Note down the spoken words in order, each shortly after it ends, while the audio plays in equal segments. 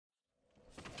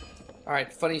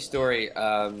Alright, funny story.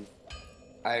 I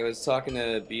was talking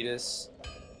to Beatus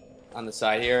on the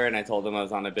side here, and I told him I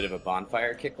was on a bit of a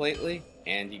bonfire kick lately,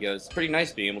 and he goes, "It's pretty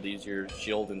nice being able to use your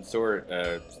shield and sword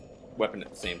weapon at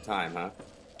the same time, huh?"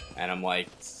 And I'm like,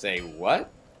 "Say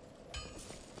what?"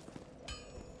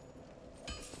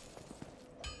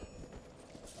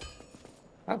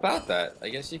 How about that? I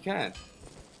guess you can.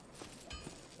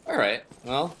 Alright,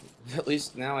 well, at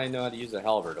least now I know how to use a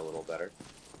halberd a little better.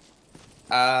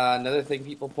 Another thing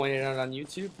people pointed out on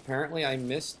YouTube, apparently I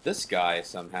missed this guy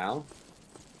somehow.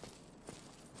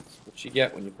 That's what you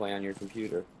get when you play on your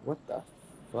computer. What the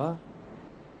fuck?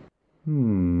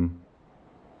 Hmm.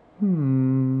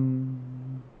 Hmm.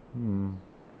 Hmm.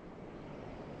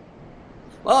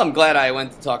 Well, I'm glad I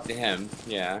went to talk to him,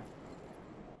 yeah.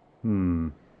 Hmm.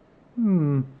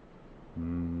 Hmm.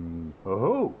 Hmm.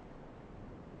 Oh!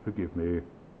 Forgive me.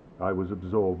 I was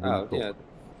absorbed in Oh, yeah. thought.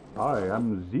 I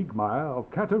am Siegmeyer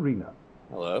of Katarina.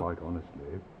 Hello. Quite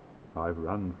honestly, I've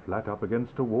run flat up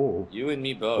against a wall. You and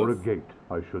me Or a both. gate,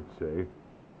 I should say.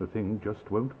 The thing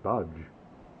just won't budge.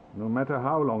 No matter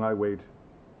how long I wait.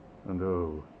 And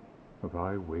oh, have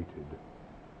I waited.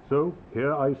 So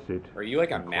here I sit. Are you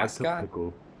like a In quite a mascot?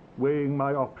 pickle, weighing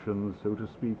my options, so to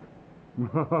speak. You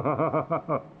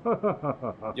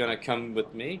wanna come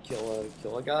with me? Kill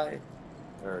a guy?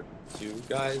 Or two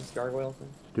guys, gargoyle thing?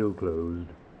 Still closed.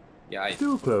 Yeah,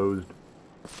 Still closed.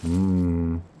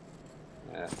 Hmm.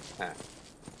 huh.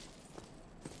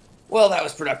 Well, that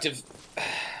was productive. So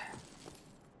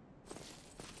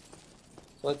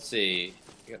let's see.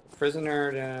 I got the prisoner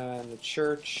in the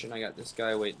church, and I got this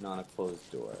guy waiting on a closed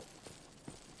door.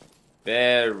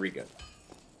 Very good.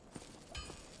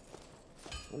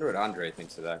 Wonder what Andre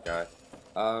thinks of that guy.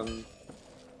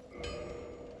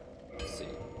 Let's see.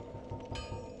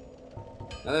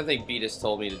 Another thing Beatus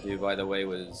told me to do, by the way,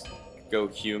 was go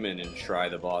human and try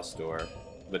the boss door.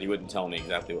 But he wouldn't tell me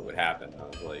exactly what would happen. I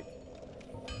was like,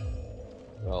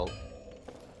 well,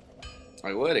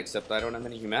 I would, except I don't have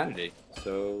any humanity.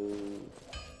 So,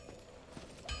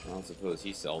 I don't suppose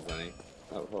he sells any.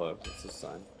 Oh, hello. What's this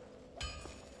sign?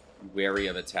 Wary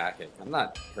of attacking. I'm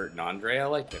not hurting Andre. I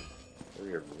like him.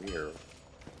 Rear.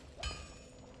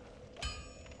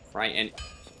 Right, and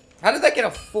how did that get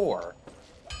a 4?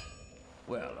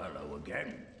 Well, hello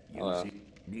again. You Hello. see,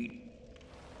 neat.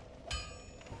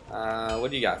 What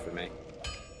do you got for me?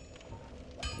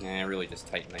 Nah, really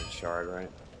just Titanite shard, right?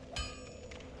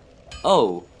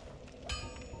 Oh.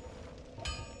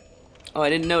 Oh, I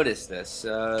didn't notice this.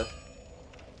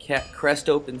 Crest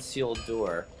open sealed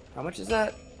door. How much is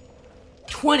that?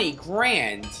 20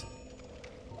 grand!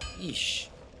 Yeesh.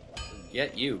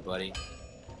 Get you, buddy.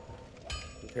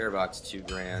 Repair box, 2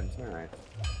 grand. Alright.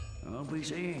 I'll be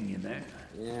seeing you there.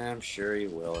 Yeah, I'm sure you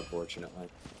will, unfortunately.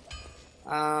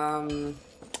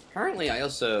 Apparently I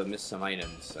also missed some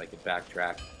items I could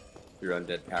backtrack through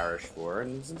Undead Parish for,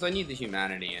 and since I need the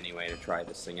humanity anyway to try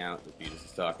this thing out that Beatus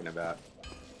is talking about,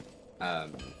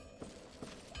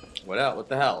 what else? What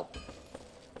the hell?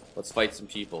 Let's fight some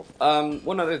people.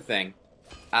 One other thing.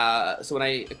 So when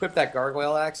I equipped that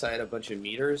gargoyle axe, I had a bunch of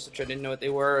meters, which I didn't know what they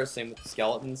were. Same with the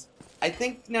skeletons. I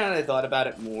think now that I thought about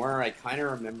it more, I kind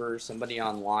of remember somebody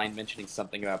online mentioning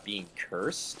something about being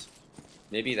cursed.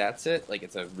 Maybe that's it. Like,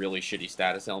 it's a really shitty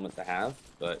status element to have,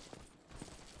 but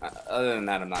other than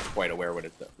that, I'm not quite aware what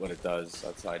it does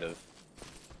outside of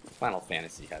Final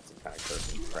Fantasy had some kind of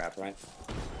cursing crap, right?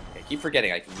 Okay, keep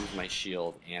forgetting I can use my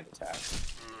shield and attack.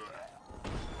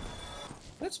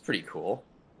 That's pretty cool.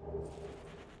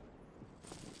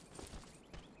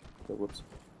 Oh, whoops.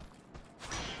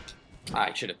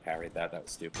 I should have parried that. That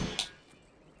was stupid.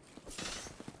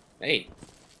 Hey.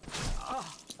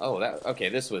 Oh, that. Okay,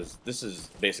 this is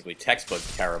basically textbook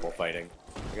terrible fighting.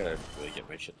 I gotta really get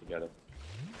my shit together.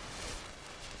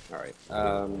 All right.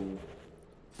 I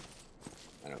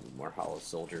don't need more Hollow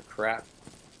Soldier crap.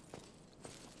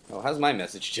 Oh, how's my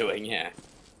message doing? Yeah.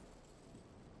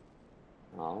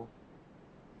 Oh.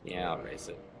 Yeah, I'll erase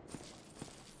it.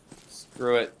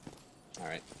 Screw it. All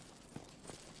right.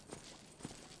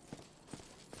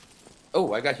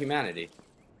 Oh, I got humanity.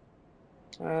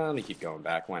 Let me keep going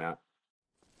back. Why not?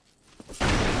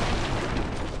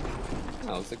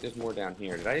 Oh, looks like there's more down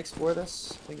here. Did I explore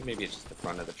this? I think maybe it's just the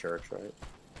front of the church, right?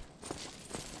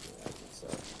 Yeah, I think so.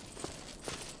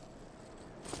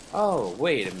 Oh,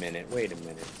 wait a minute.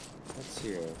 What's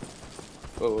here?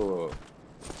 Whoa.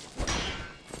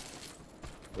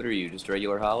 What are you, just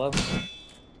regular hollow?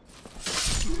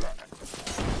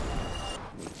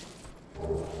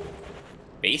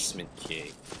 Basement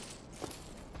key.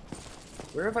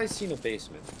 Where have I seen a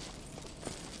basement?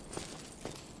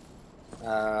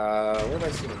 Where have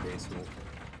I seen a basement?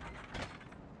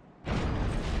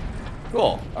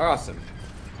 Cool. Awesome.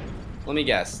 Let me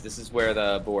guess. This is where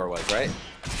the boar was, right?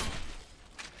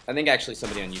 I think actually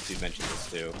somebody on YouTube mentioned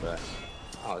this too, but...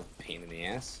 Oh, it's a pain in the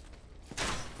ass.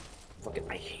 Fucking,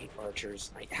 I hate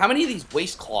archers. How many of these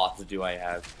waistcloths do I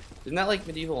have? Isn't that like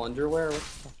medieval underwear? What the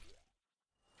fuck?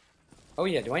 Oh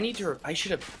yeah, do I need to... I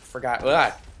should have forgot...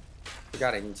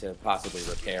 Forgot I need to possibly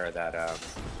repair that,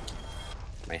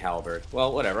 my halberd.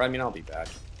 Well, whatever. I mean, I'll be back.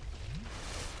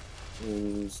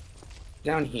 And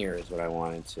down here is what I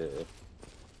wanted to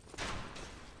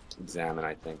examine,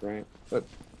 I think, right? But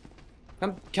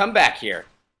come back here.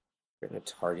 We're gonna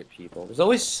target people. There's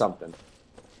always something.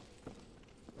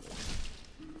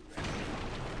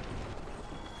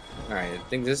 Alright, I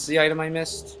think this is the item I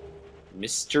missed.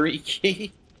 Mystery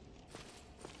key?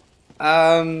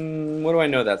 What do I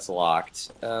know that's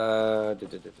locked? What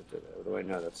do I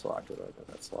know that's locked? What do I know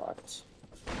that's locked?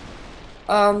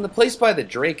 The place by the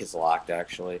Drake is locked,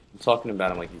 actually. I'm talking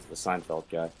about him like he's the Seinfeld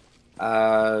guy.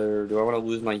 Do I want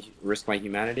to risk my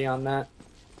humanity on that?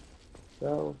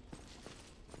 So,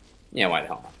 yeah, why the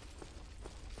hell not?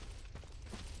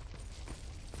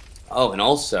 Oh, and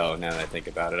also, now that I think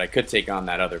about it, I could take on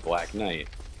that other Black Knight.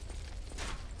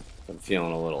 I'm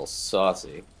feeling a little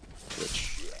saucy,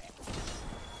 which...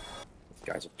 These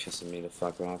guys are pissing me the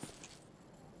fuck off.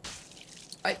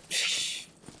 I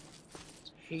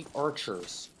hate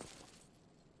archers.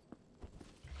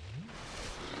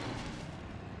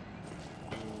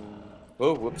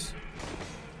 Oh, whoops.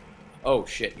 Oh,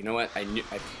 shit. You know what? I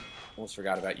almost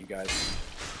forgot about you guys.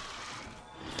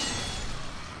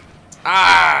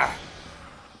 Ah!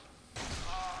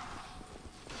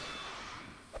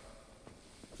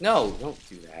 No, don't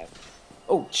do that.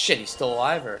 Oh, shit. He's still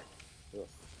alive, or... Ugh.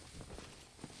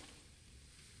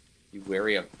 You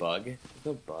wary of bug? There's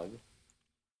no bug.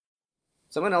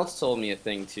 Someone else told me a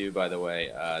thing, too, by the way,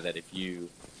 that if you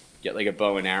get, like, a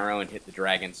bow and arrow and hit the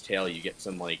dragon's tail, you get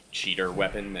some, like, cheater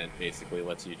weapon that basically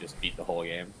lets you just beat the whole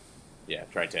game. Yeah,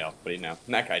 try tail. What do you know?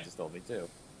 And that guy just told me, too.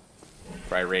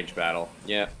 Try range battle.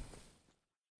 Yeah.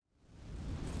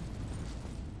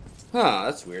 Huh,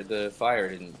 that's weird. The fire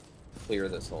didn't clear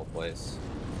this whole place.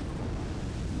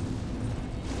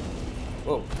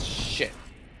 Whoa, shit.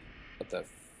 What the...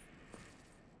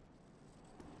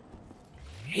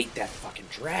 I hate that fucking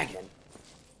dragon.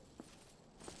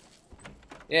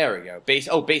 There we go.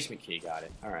 Basement key, got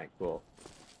it. Alright, cool.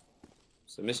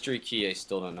 So mystery key, I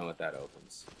still don't know what that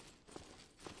opens.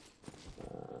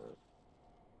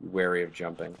 Wary of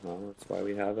jumping. Well, that's why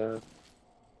we have a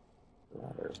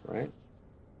ladder, right?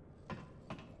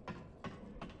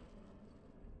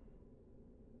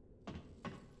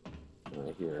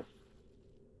 Right here.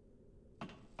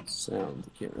 Sound,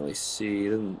 you can't really see.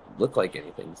 It doesn't look like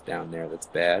anything's down there that's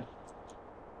bad.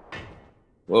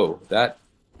 Whoa, that...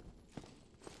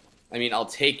 I mean, I'll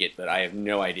take it, but I have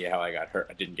no idea how I got hurt.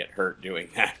 I didn't get hurt doing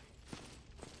that.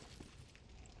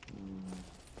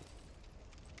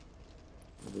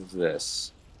 What is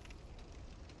this?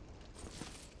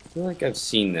 I feel like I've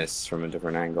seen this from a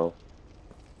different angle.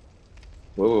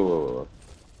 Whoa, whoa, whoa, whoa.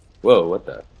 Whoa, what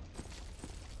the?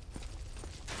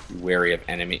 Be wary of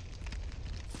enemy.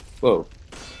 Whoa.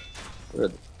 What are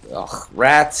the... Ugh,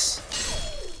 rats.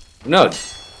 No,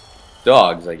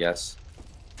 dogs, I guess.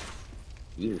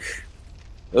 Ugh.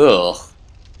 Ugh.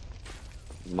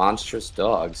 Monstrous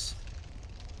dogs.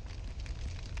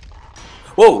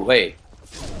 Whoa, wait.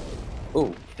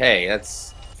 Ooh, hey,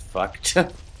 that's fucked.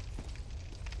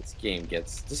 This game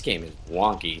is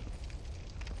wonky.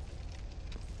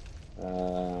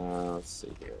 Let's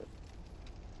see here.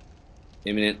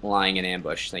 Imminent lying in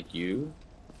ambush, thank you.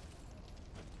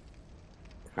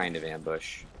 Kind of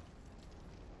ambush.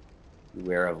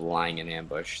 Beware of lying in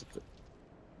ambush.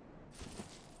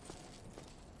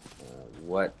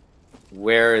 What?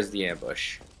 Where is the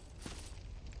ambush?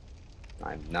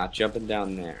 I'm not jumping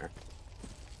down there.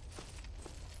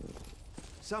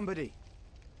 Somebody,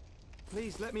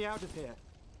 please let me out of here.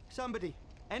 Somebody,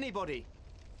 anybody,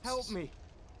 help me.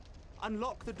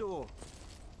 Unlock the door.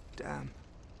 Damn,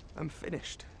 I'm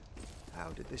finished. How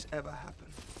did this ever happen?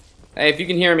 Hey, if you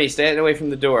can hear me, stay away from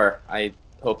the door. I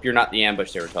hope you're not the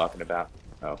ambush they were talking about.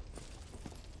 Oh.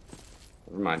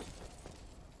 Never mind.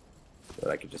 But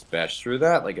I could just bash through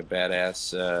that like a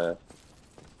badass,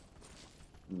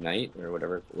 knight or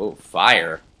whatever. Whoa,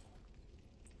 fire.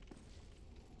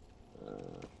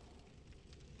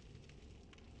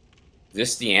 Is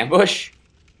this the ambush?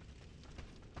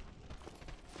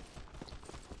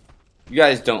 You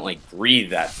guys don't, like,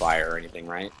 breathe that fire or anything,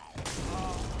 right?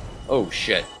 Oh,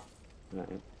 shit. Right.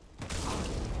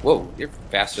 Whoa, you're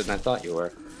faster than I thought you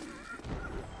were.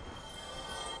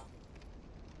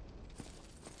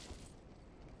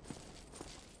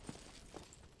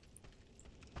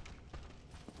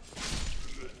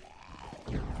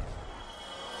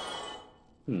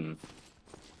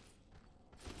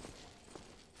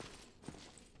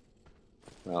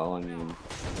 Well, I mean...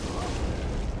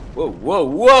 Whoa, whoa,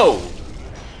 whoa!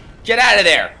 Get out of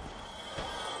there!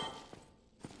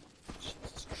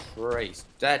 Jesus Christ,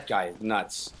 that guy is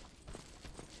nuts.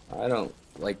 I don't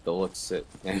like the looks at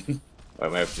him. I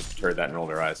might have just heard that and rolled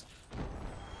their eyes.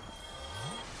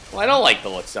 Well, I don't like the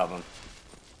looks of him.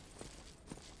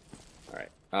 Alright,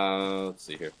 let's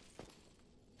see here.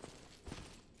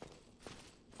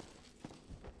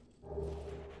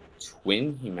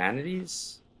 Twin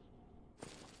humanities?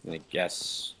 I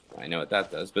guess I know what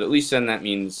that does, but at least then that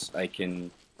means I can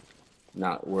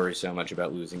not worry so much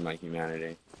about losing my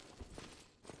humanity.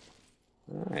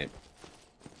 Alright.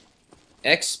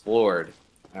 Explored.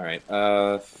 Alright,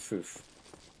 oof.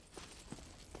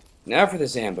 Now for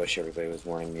this ambush everybody was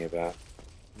warning me about.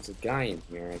 There's a guy in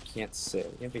here, I can't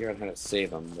figure out how to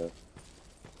save him, but...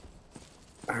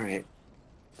 Alright.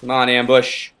 Come on,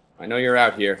 ambush. I know you're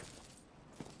out here.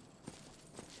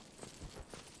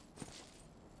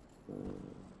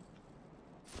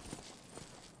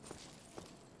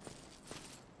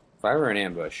 If I were in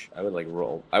ambush, I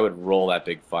would roll that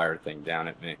big fire thing down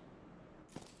at me.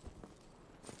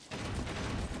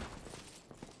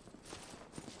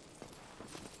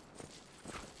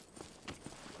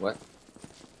 What?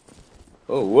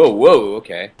 Oh, whoa, whoa,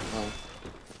 okay.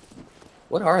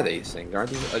 What are these things?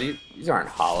 These aren't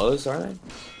hollows, are they?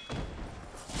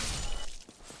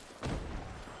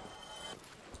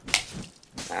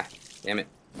 Ah, damn it.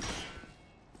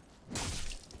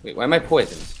 Wait, why am I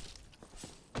poisoned?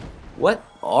 What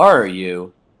are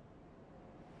you?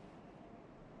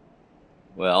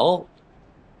 Well,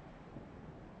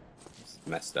 it's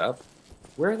messed up.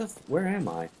 Where am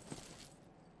I?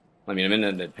 I mean, I'm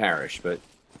in the parish, but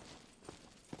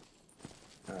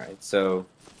all right. So,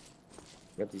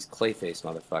 we got these clayface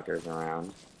motherfuckers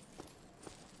around.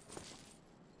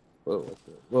 Whoa,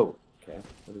 whoa. Okay,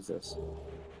 what is this?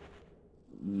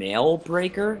 Mail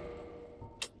breaker?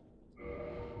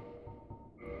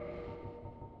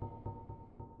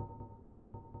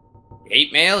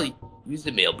 Hate mail? Use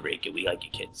the mail breaker. We like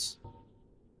you kids.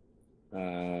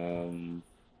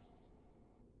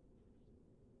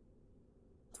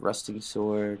 Thrusting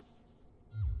sword.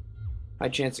 High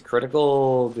chance of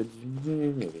critical. Good.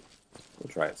 Maybe. We'll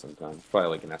try it sometime. Probably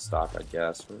like an S-stock, I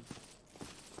guess.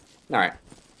 Alright.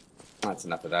 That's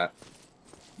enough of that.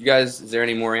 You guys, is there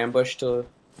any more ambush to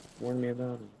warn me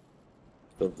about?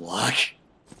 Good luck.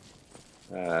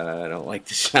 I don't like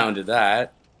the sound of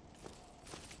that.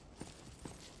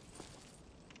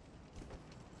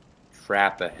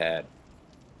 Trap ahead.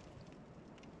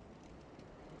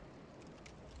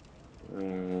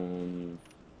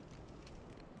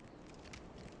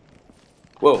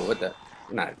 Whoa, what the?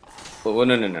 Not. Whoa,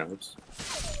 no, no, no. Oops.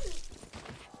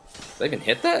 Did I even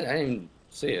hit that? I didn't even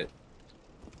see it.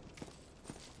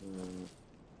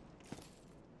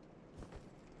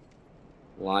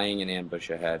 Lying in ambush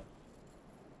ahead.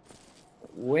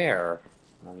 Where?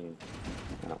 I mean,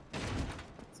 no.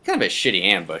 It's kind of a shitty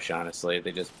ambush, honestly.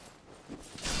 They just...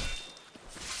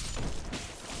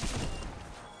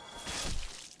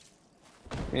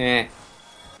 Eh.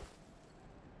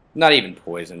 Not even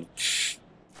poisoned.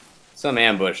 Some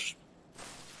ambush.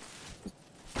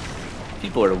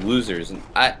 People are losers, and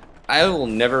I will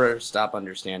never stop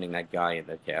understanding that guy in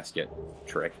the casket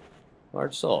trick.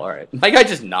 Large soul, alright. My guy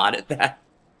just nodded that.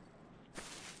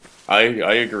 I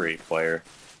agree, player.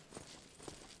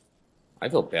 I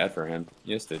feel bad for him.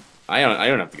 He has to... I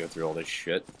don't have to go through all this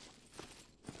shit.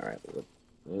 Alright.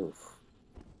 Oof.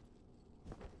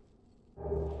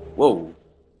 Whoa.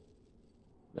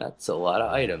 That's a lot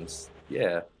of items.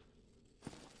 Yeah.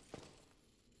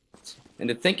 And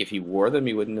to think if he wore them,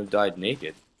 he wouldn't have died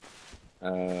naked.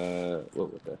 What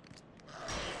was that?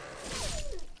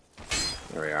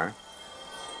 There we are.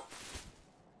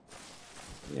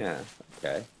 Yeah,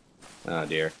 okay. Oh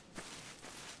dear.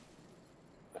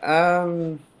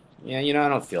 Yeah, you know, I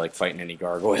don't feel like fighting any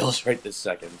gargoyles right this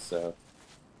second, so...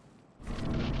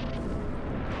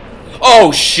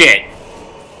 Oh, shit!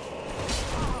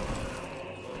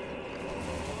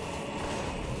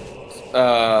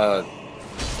 Well...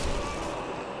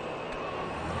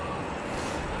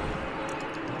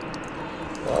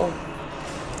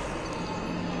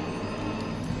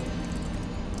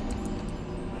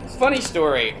 It's a funny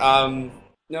story.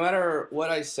 No matter what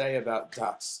I say about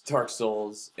Dark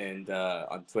Souls and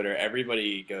on Twitter,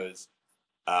 everybody goes,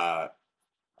 oh,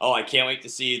 I can't wait to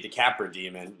see the Capra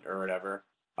Demon or whatever.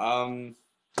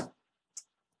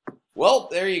 Well,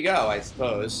 there you go, I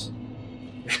suppose.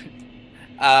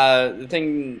 The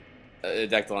thing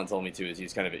Dectalon told me too is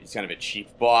he's kind of a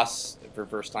cheap boss for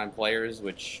first time players,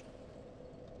 which.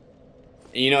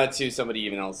 And you know what too? Somebody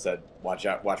even else said, watch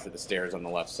for the stairs on the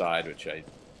left side, which I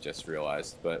just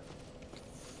realized. But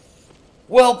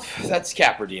well, that's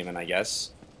Capra Demon, I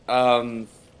guess. That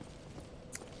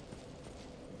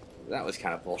was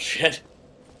kind of bullshit.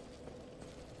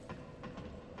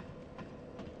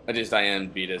 I am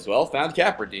beat as well. Found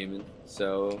Capra Demon,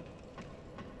 so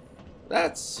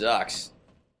that sucks.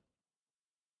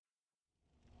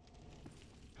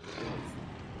 Oh,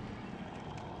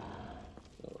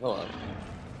 hello.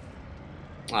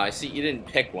 Oh, I see you didn't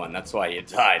pick one. That's why you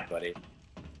died, buddy.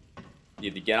 You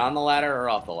either get on the ladder or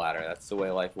off the ladder. That's the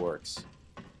way life works.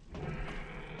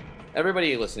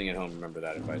 Everybody listening at home, remember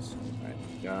that advice.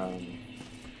 All right.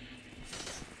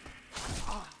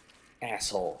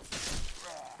 Asshole.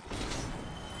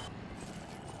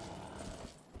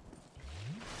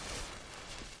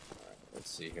 Let's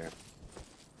see here.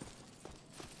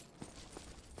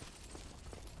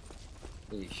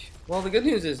 Eesh. Well, the good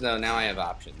news is, though, now I have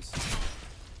options.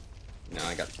 Now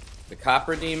I got the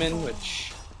Capra Demon,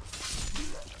 which...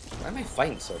 Why am I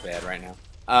fighting so bad right now?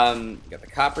 Got the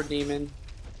Capra Demon.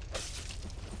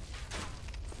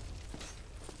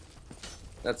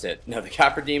 That's it. No, the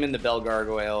Capra Demon, the Bell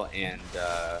Gargoyle, and,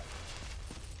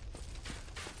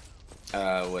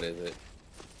 what is it?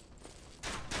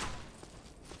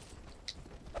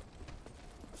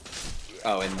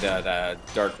 Oh, and the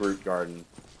Dark Root Garden.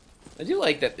 I do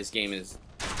like that this game is...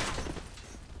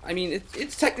 I mean,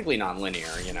 it's technically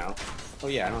non-linear, you know? Oh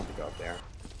yeah, I don't have to go up there.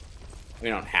 I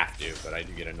mean, I don't have to, but I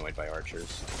do get annoyed by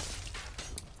archers.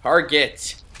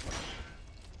 Target!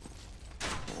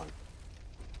 Come on.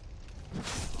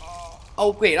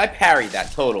 Oh, wait, I parried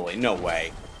that totally. No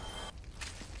way.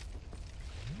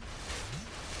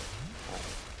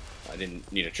 I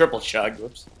didn't need a triple chug.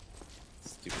 Whoops.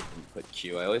 Stupid input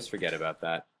Q. I always forget about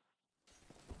that.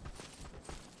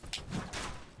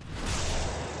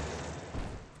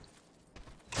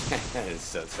 That is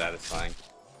so satisfying.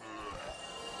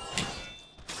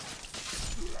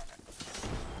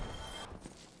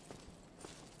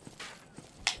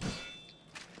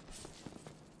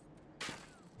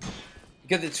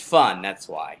 Because it's fun, that's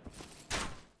why.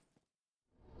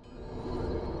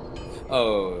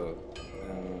 Oh,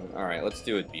 alright, let's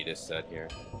do what Beatus said here.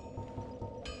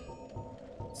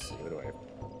 Let's see, what do I have?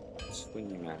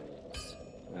 Swing matters.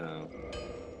 Oh.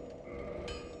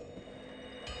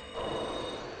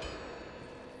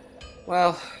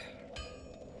 Well,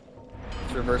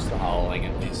 let's reverse the hollowing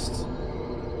at least.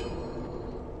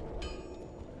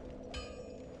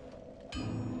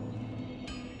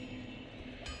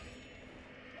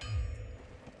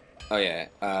 Oh yeah,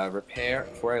 repair,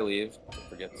 before I leave, don't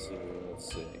forget to,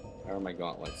 let's see, how are my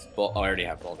gauntlets? Oh, I already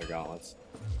have Boulder gauntlets.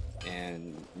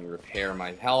 And let me repair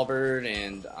my halberd,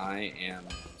 and I am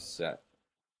set.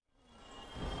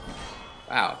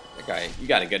 Wow, that guy, you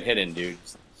got a good hit in, dude.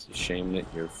 It's a shame that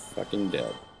you're fucking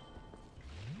dead.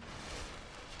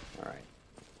 Alright.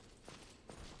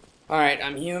 Alright,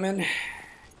 I'm human.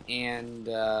 And,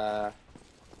 alright,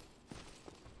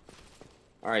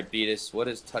 Beatus, what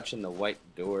does touching the white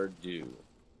door do?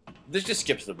 This just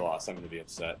skips the boss, I'm gonna be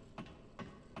upset.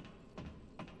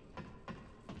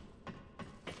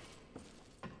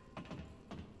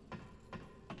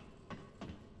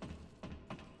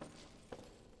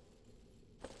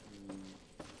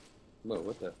 Whoa,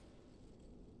 what the?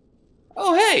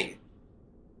 Oh, hey!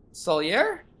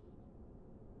 Solier?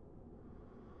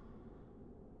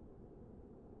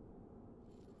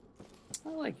 I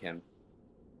like him.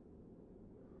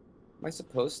 Am I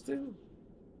supposed to?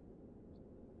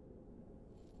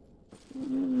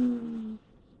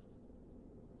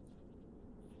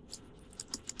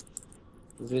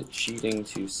 Is it cheating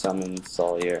to summon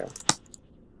Solier?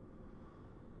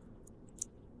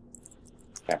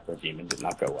 Capra Demon did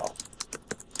not go well.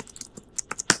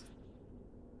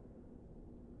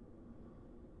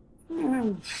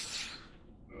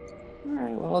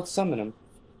 Alright, well, let's summon him.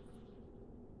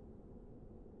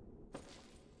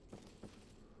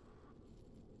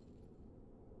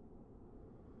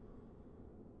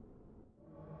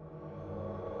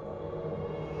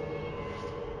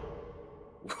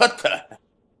 What the?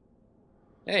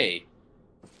 Hey.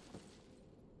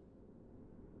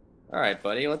 Alright,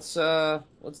 buddy, let's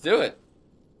do it.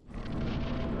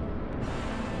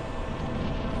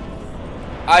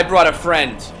 I brought a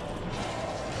friend.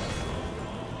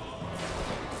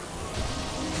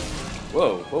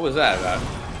 Whoa, what was that about?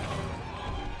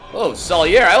 Oh,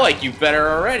 Solier, I like you better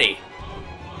already.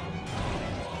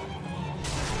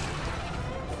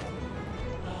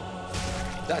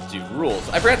 That dude rules.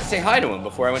 I forgot to say hi to him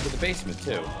before I went to the basement,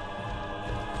 too.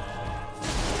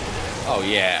 Oh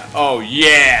yeah. Oh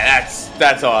yeah.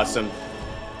 That's awesome.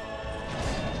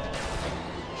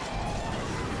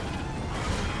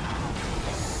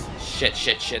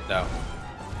 Shit though.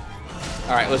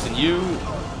 All right, listen, no.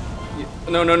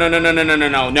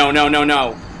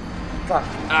 Fuck.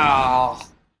 Oh.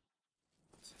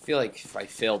 I feel like if I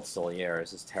failed Solier,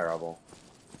 this is terrible.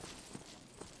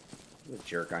 What a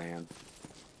jerk I am.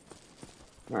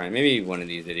 Alright, maybe one of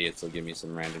these idiots will give me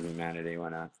some random humanity. Why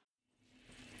not?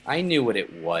 I knew what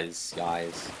it was,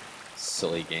 guys.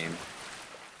 Silly game.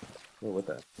 Oh, what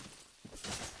the?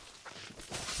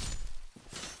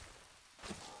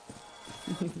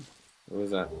 What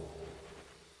was that?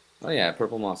 Oh yeah,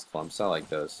 purple moss clumps. I like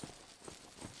those.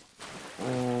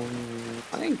 I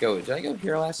didn't go. Did I go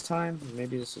here last time?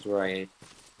 Maybe this is where I ate.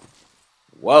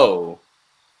 Whoa!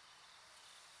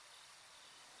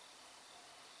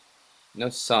 No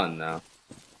sun, though.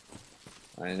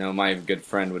 I know my good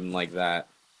friend wouldn't like that.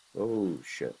 Oh,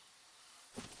 shit.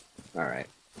 Alright.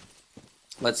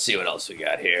 Let's see what else we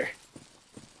got here.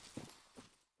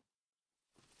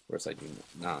 Of course I do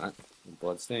not.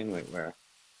 Bloodstain? Wait, where?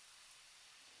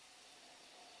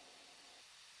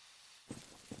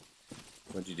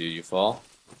 What'd you do? You fall?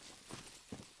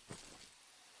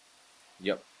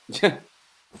 Yep.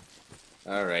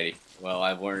 Alrighty. Well,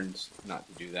 I've learned not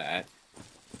to do that.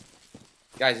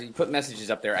 Guys, if you put messages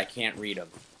up there, I can't read them.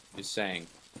 Just saying.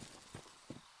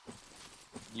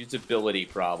 Usability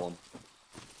problem.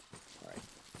 Alright.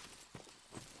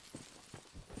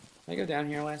 Did I go down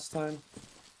here last time?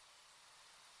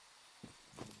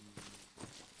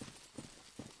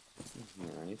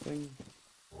 Isn't there anything?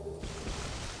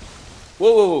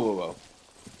 Whoa.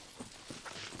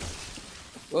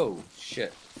 Whoa,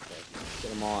 shit. Okay,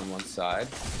 get them all on one side.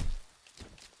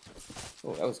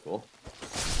 Oh, that was cool.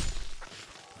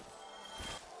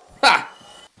 Ha!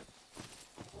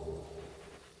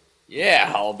 Yeah,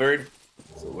 halberd.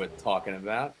 That's what we're talking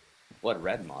about. What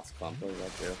red moss clump? What does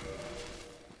that do?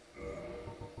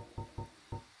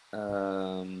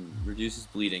 Reduces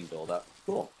bleeding buildup.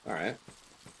 Cool. Alright.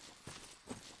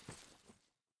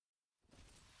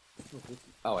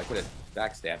 Oh, I could have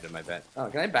backstabbed him, I bet. Oh,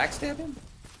 can I backstab him?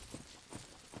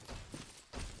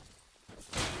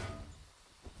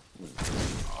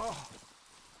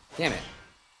 Damn it.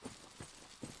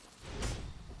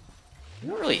 You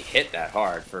don't really hit that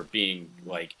hard for being,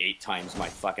 like, 8 times my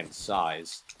fucking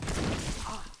size.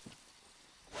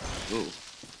 Ooh.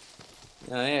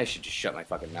 Yeah, I should just shut my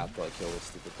fucking mouth till I kill this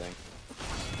stupid thing.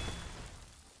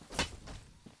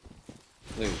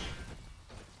 Ooh.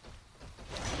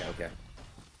 Okay.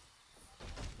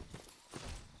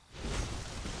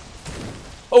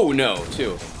 Oh no,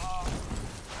 2 of them.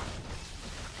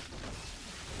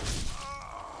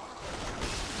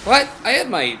 What? I had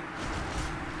my...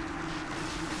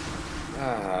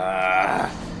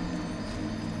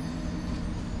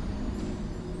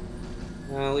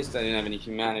 Well, at least I didn't have any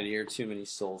humanity or too many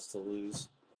souls to lose.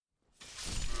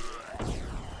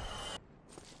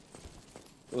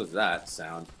 What was that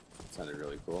sound? It sounded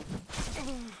really cool.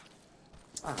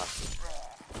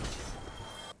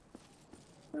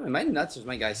 Oh, am I nuts or does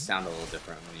my guy sound a little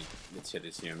different when he gets hit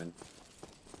as human?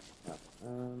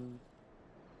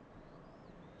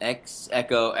 X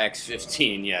Echo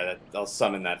X15, yeah, I'll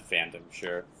summon that phantom,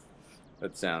 sure.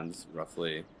 That sounds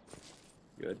roughly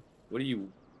good. What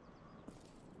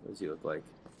does he look like?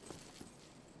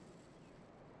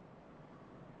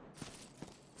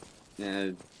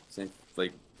 Yeah,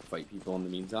 like fight people in the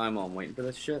meantime while I'm waiting for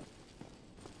this shit.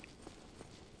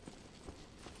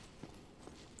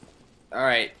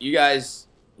 Alright, you guys,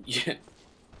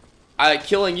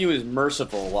 killing you is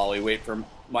merciful while we wait for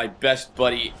my best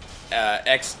buddy,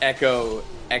 X Echo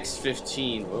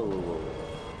X15. Whoa.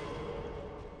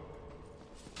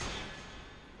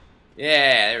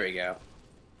 Yeah, there we go.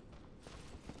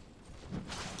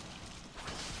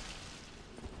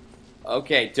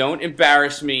 Okay, don't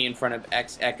embarrass me in front of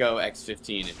X Echo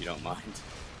X15 if you don't mind.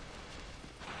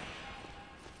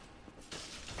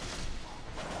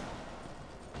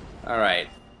 Alright.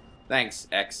 Thanks,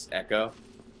 X Echo.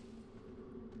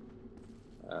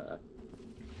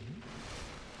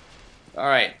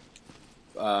 Alright.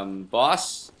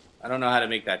 Boss? I don't know how to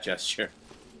make that gesture.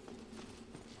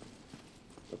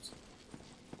 Oops.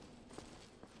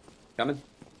 Coming?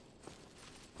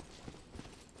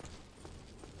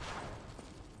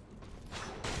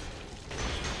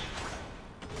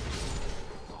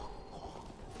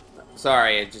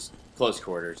 Sorry, it just close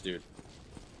quarters, dude.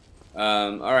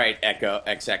 Alright, Echo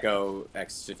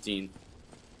X15.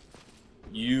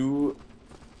 You...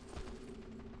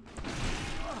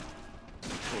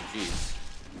 Oh, jeez.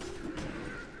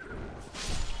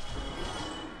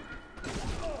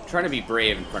 trying to be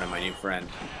brave in front of my new friend.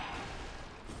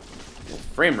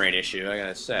 Frame rate issue, I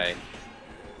gotta say.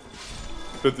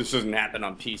 But this doesn't happen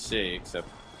on PC, except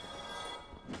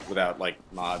without, like,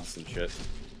 mods and shit.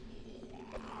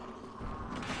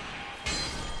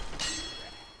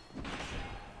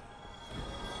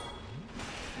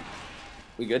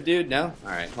 We good, dude? No?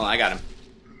 Alright, hold on, I got him.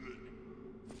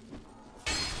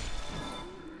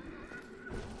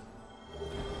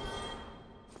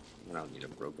 I don't need a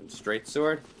broken straight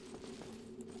sword.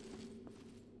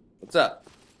 What's up?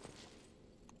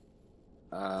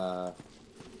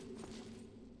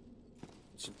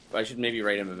 I should maybe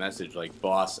write him a message like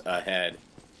boss ahead.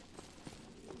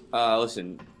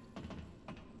 Listen.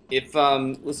 If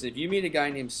you meet a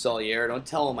guy named Solier, don't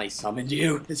tell him I summoned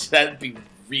you. That'd be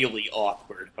really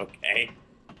awkward, okay?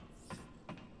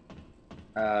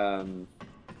 Yeah,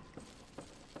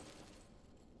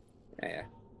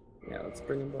 let's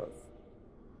bring them both.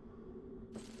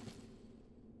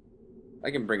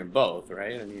 I can bring them both,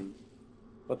 right? I mean,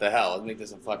 what the hell? Let's make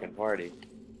this a fucking party.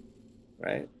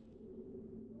 Right?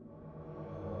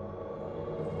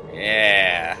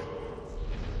 Yeah.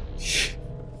 It's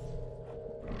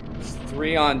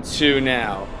 3-on-2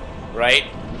 now, right?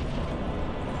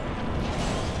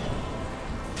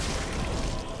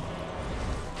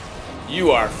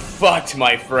 You are fucked,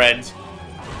 my friend.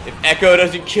 If Echo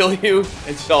doesn't kill you,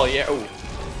 and Solier... Oh,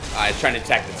 I was trying to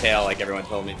attack the tail like everyone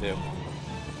told me to.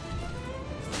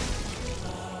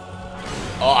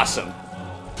 Awesome.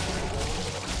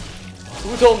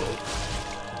 Who told me?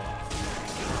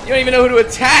 You don't even know who to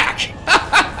attack!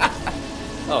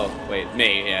 Oh, wait,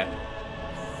 me, yeah.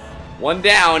 One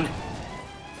down.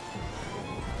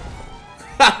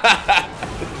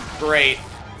 This is great.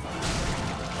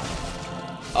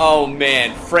 Oh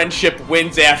man, friendship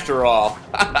wins after all.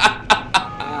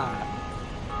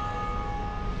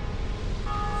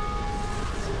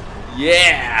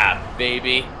 Yeah,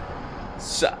 baby.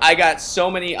 So, I got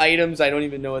so many items, I don't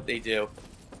even know what they do.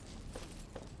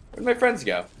 Where'd my friends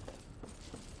go?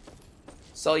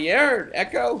 Solier?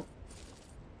 Echo?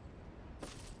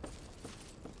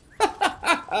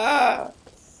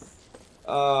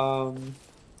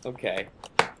 Okay.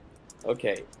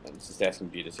 Okay, I'm just asking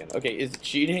Beatus again. Okay, is it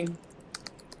cheating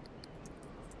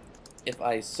if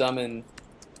I summon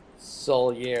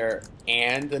Solier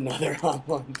and another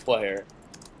online player?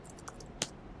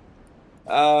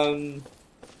 I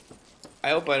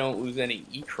hope I don't lose any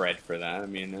E-cred for that. I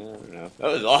mean, I don't know. That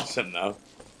was awesome, though.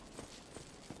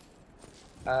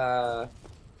 God,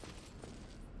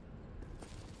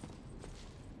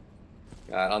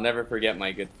 I'll never forget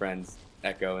my good friends,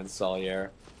 Echo and Solier.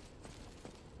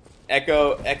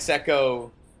 Echo,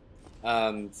 X-Echo,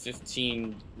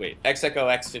 15, wait, X-Echo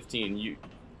X15,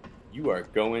 you are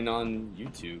going on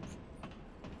YouTube.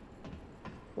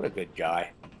 What a good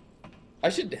guy. I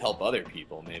should help other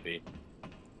people, maybe.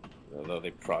 Although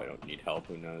they probably don't need help,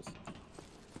 who knows.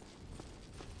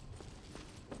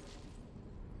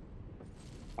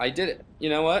 I did it. You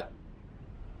know what?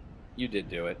 You did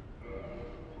do it.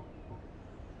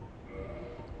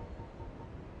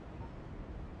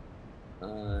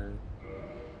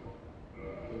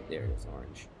 There it is,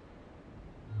 orange.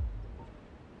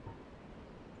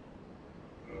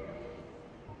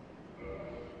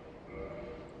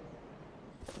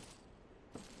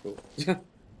 Cool.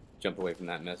 Jump away from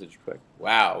that message quick.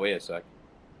 Wow, wait a sec.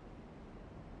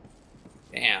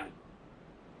 Damn.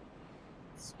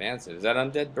 Expansive. Is that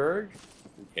Undead Berg?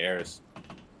 Who cares?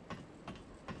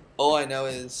 All I know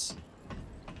is...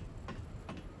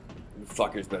 you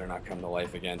fuckers better not come to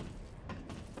life again.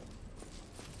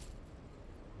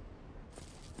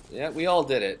 Yeah, we all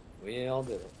did it. We all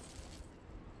did it.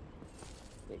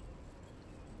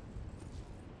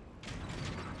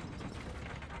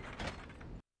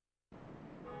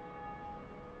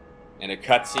 And a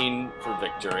cutscene for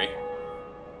victory.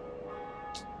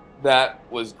 That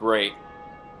was great.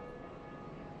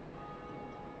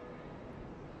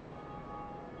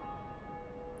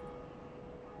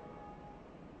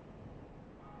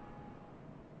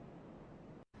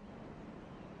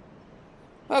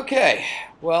 Okay,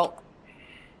 well,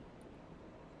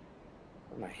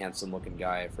 I'm a handsome-looking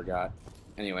guy, I forgot.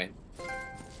 Anyway.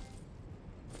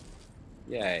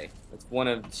 Yay. That's one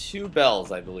of 2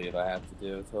 bells, I believe, I have to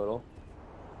do total.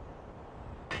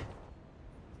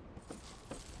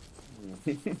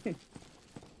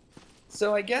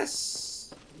 So I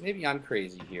guess maybe I'm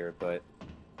crazy here, but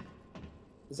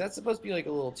is that supposed to be like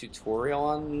a little tutorial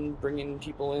on bringing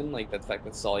people in? Like the fact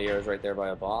that Solier is right there by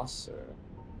a boss? Or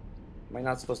am I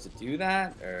not supposed to do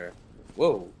that? Or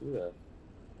whoa, who the...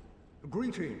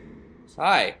 Greetings.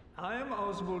 Hi. I am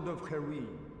Oswald of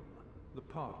Karim, the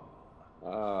partner. Thou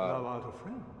art a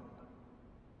friend.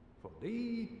 For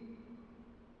thee,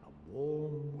 a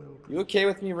warm welcome. You okay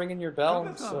with me ringing your bell?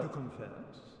 Cometh thou to confess,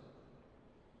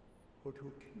 or to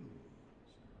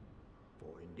accuse?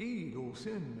 For indeed all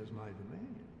sin is my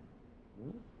domain.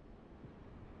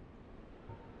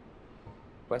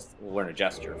 Quest. We'll learn a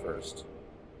gesture first.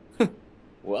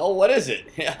 Well, what is it?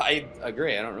 Yeah, I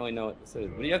agree. I don't really know what this is.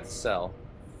 What do you have to sell?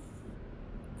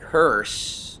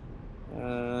 Curse.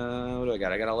 What do I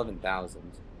got? I got 11,000.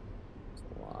 That's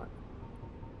a lot.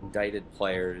 Indicted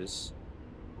players.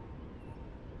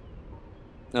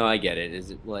 No, I get it.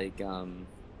 Is it like,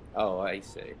 oh, I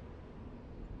see.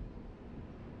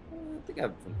 I think I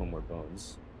have some Homeward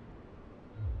Bones.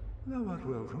 Thou art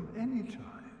welcome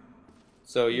anytime.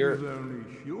 So It you're... is only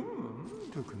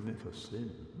human to commit a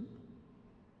sin.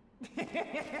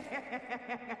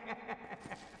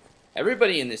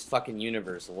 Everybody in this fucking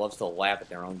universe loves to laugh at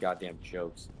their own goddamn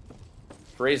jokes.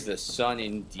 Praise the sun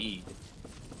indeed.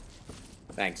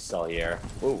 Thanks, Salier.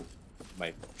 Ooh,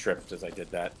 my tripped as I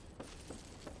did that.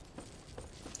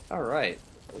 Alright,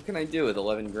 what can I do with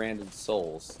 11 grand in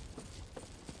souls?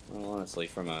 Well, honestly,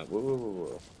 from a...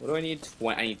 Whoa. What do I need?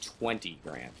 I need 20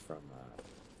 grand from,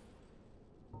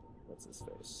 what's his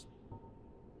face?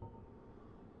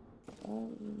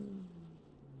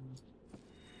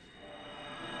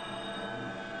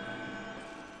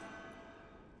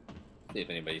 See if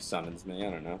anybody summons me.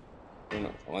 I don't know. I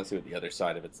want to see what the other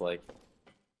side of it's like.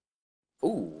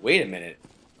 Ooh, wait a minute.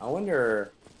 I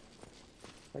wonder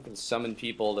if I can summon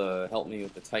people to help me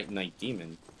with the Titanite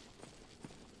Demon.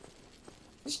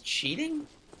 Is this cheating?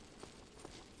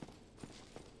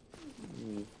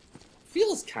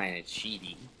 Feels kind of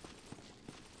cheaty.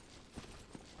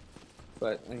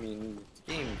 But, I mean,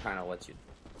 the game kind of lets you...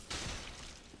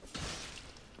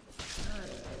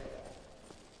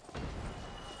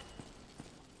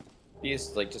 You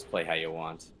just play how you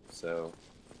want, so...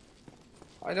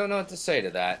 I don't know what to say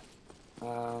to that.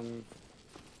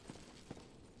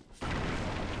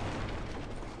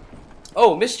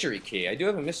 Oh, mystery key. I do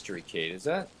have a mystery key. Does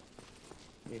that...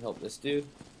 Let me help this dude.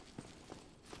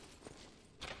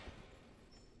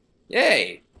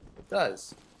 Yay! It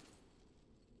does.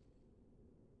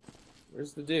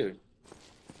 Where's the dude?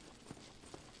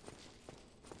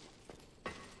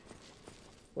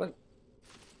 What?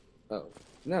 Oh,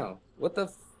 no. What the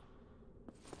f...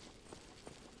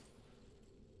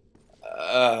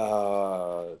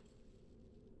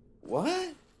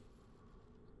 What?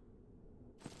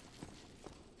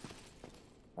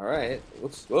 Alright,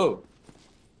 looks... Whoa!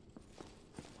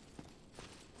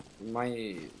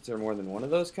 Is there more than one of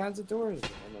those kinds of doors? Am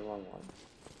I on the wrong one?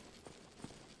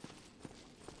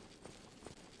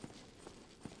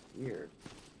 Weird.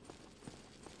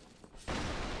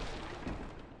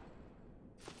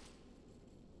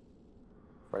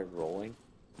 Try rolling.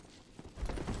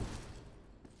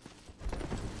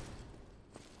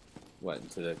 What,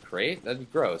 into the crate? That'd be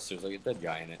gross. There's like a dead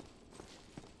guy in it.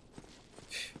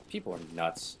 People are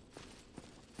nuts.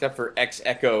 Except for X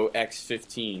Echo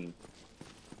X15.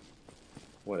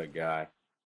 What a guy.